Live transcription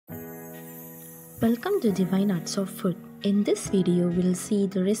Welcome to Divine Arts of Food. In this video, we'll see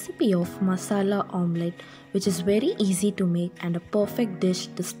the recipe of masala omelette, which is very easy to make and a perfect dish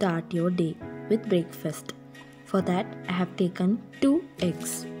to start your day with breakfast. For that, I have taken 2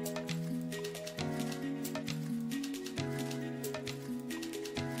 eggs.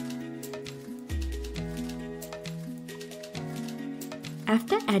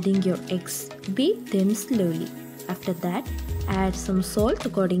 After adding your eggs, beat them slowly. After that, add some salt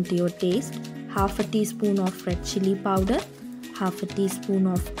according to your taste, half a teaspoon of red chilli powder, half a teaspoon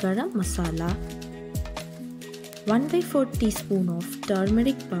of Garam Masala, 1/4 teaspoon of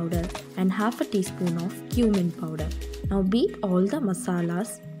Turmeric powder and half a teaspoon of Cumin powder. Now beat all the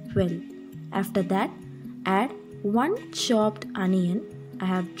masalas well. After that, add 1 chopped onion. I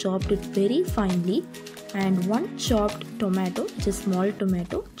have chopped it very finely, and 1 chopped tomato, which is small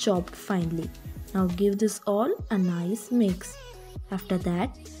tomato, chopped finely. Now give this all a nice mix. After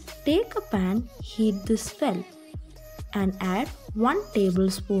that, take a pan, heat this well and add 1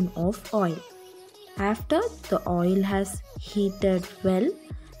 tablespoon of oil. After the oil has heated well,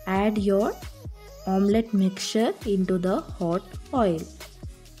 add your omelette mixture into the hot oil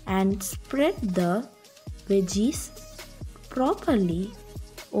and spread the veggies properly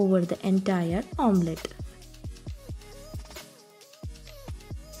over the entire omelette.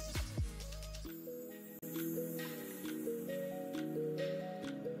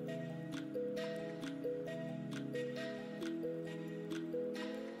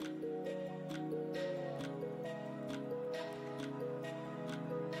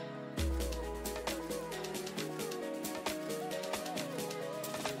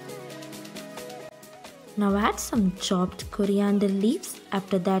 Now add some chopped coriander leaves.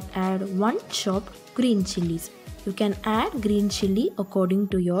 After that, add 1 chopped green chillies. You can add green chilli according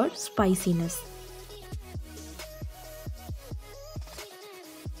to your spiciness.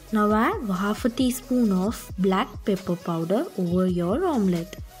 Now add half a teaspoon of black pepper powder over your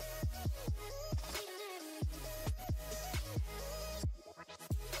omelette.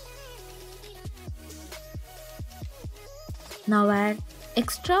 Now add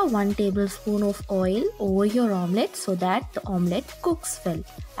extra 1 tablespoon of oil over your omelette so that the omelette cooks well.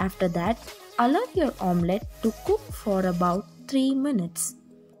 After that, allow your omelette to cook for about 3 minutes.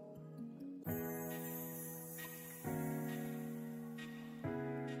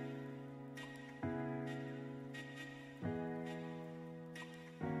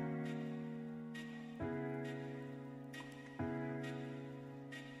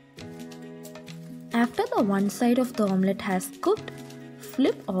 After the one side of the omelette has cooked,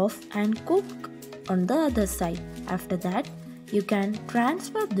 flip off and cook on the other side. After that, you can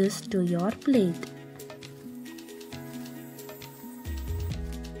transfer this to your plate.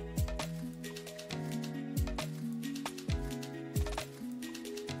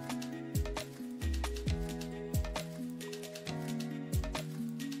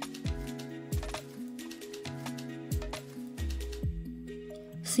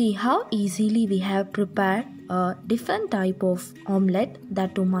 See how easily we have prepared a different type of omelette,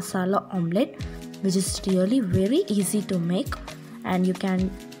 that to masala omelette, which is really very easy to make, and you can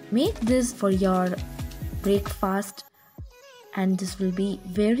make this for your breakfast and this will be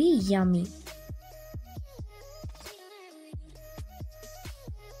very yummy.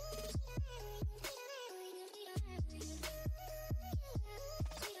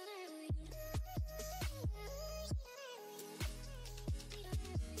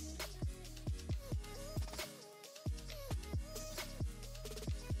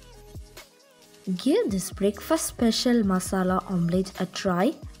 Give this breakfast special masala omelette a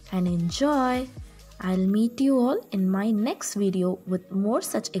try and enjoy. I'll meet you all in my next video with more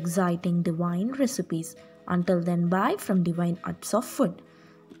such exciting divine recipes. Until then, bye from Divine Arts of Food.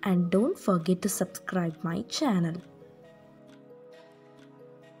 And don't forget to subscribe my channel.